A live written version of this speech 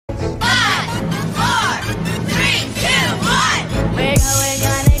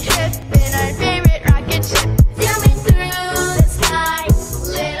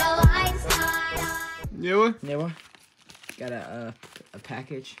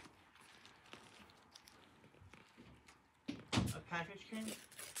package. A package came?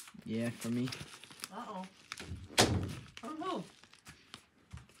 Yeah, for me. Uh-oh. From who?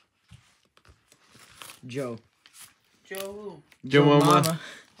 Joe. Joe who? Joe Mama.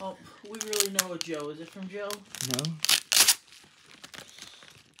 Oh, we really know a Joe. Is it from Joe? No.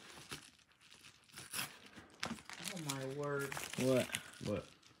 Oh my word. What? What?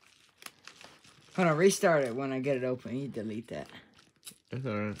 Hold on, restart it when I get it open. You delete that. That's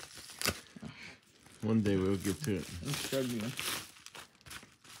alright. One day we'll get to it. I'm struggling.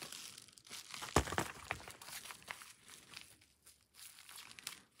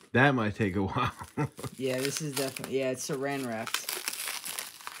 That might take a while. Yeah, this is definitely... Yeah, it's saran wrapped.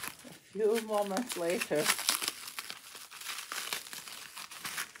 A few moments later.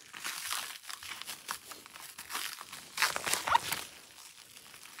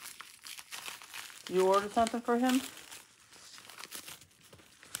 You ordered something for him?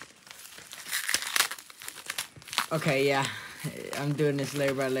 Okay, yeah. I'm doing this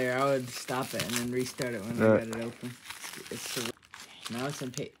layer by layer. I would stop it and then restart it when I got it open. Now it's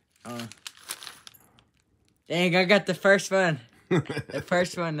in paper. Dang, I got the first one. The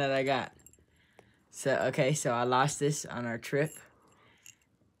first one that I got. So, okay, so I lost this on our trip.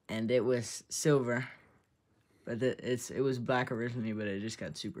 And it was silver. But it was black originally, but it just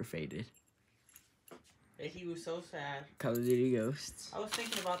got super faded. He was so sad. Call of Duty Ghosts. I was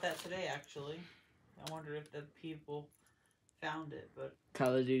thinking about that today, actually. I wondered if the people found it, but...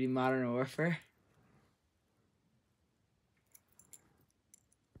 Call of Duty Modern Warfare.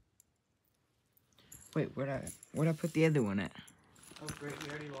 Wait, where'd I put the other one at? Oh, great, we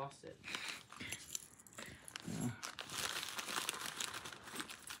already lost it. No.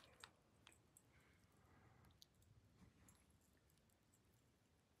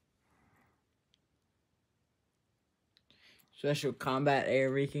 Special Combat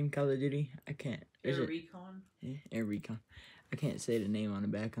Air Recon Call of Duty. I can't. Air Recon? Yeah, Air Recon. I can't say the name on the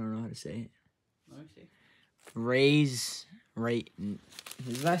back. I don't know how to say it. Let me see. Reyes.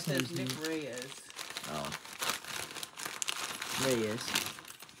 His last name is Nick Reyes. Oh. Reyes.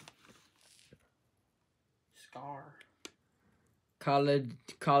 Scar. Call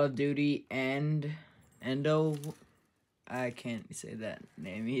of Duty and Endo. I can't say that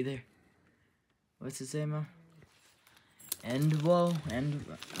name either. What's his name? I don't know.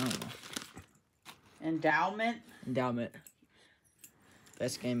 Endowment.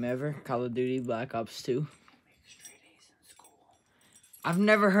 Best game ever. Call of Duty Black Ops 2. Straight A's in school. I've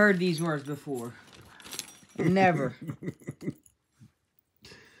never heard these words before. Never.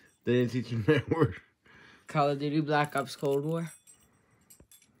 They didn't teach you that word. Call of Duty Black Ops Cold War.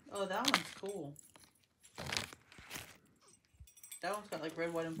 Oh, that one's cool. That one's got like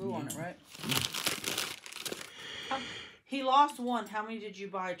red, white, and blue on it, right? He lost one. How many did you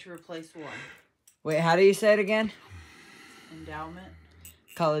buy to replace one? Wait, how do you say it again? Endowment.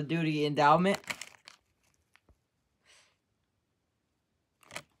 Call of Duty Endowment.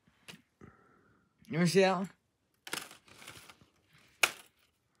 You ever see that one?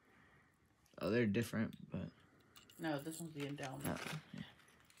 Oh, they're different, but... No, this one's the Endowment. Oh, yeah.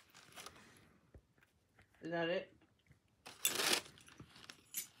 Is that it?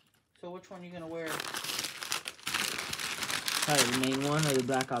 So which one are you going to wear? Probably the main one or the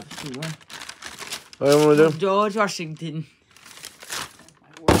Black Ops 2 one. What do you want to do? George Washington. Oh,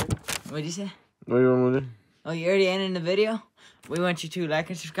 my word. What'd you say? What do you want to do? Oh, you already ended the video? We want you to like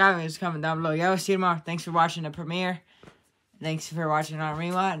and subscribe. It's coming down below. Y'all will see you tomorrow. Thanks for watching the premiere. Thanks for watching on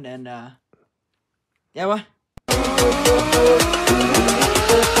Rewind. And, yeah, what?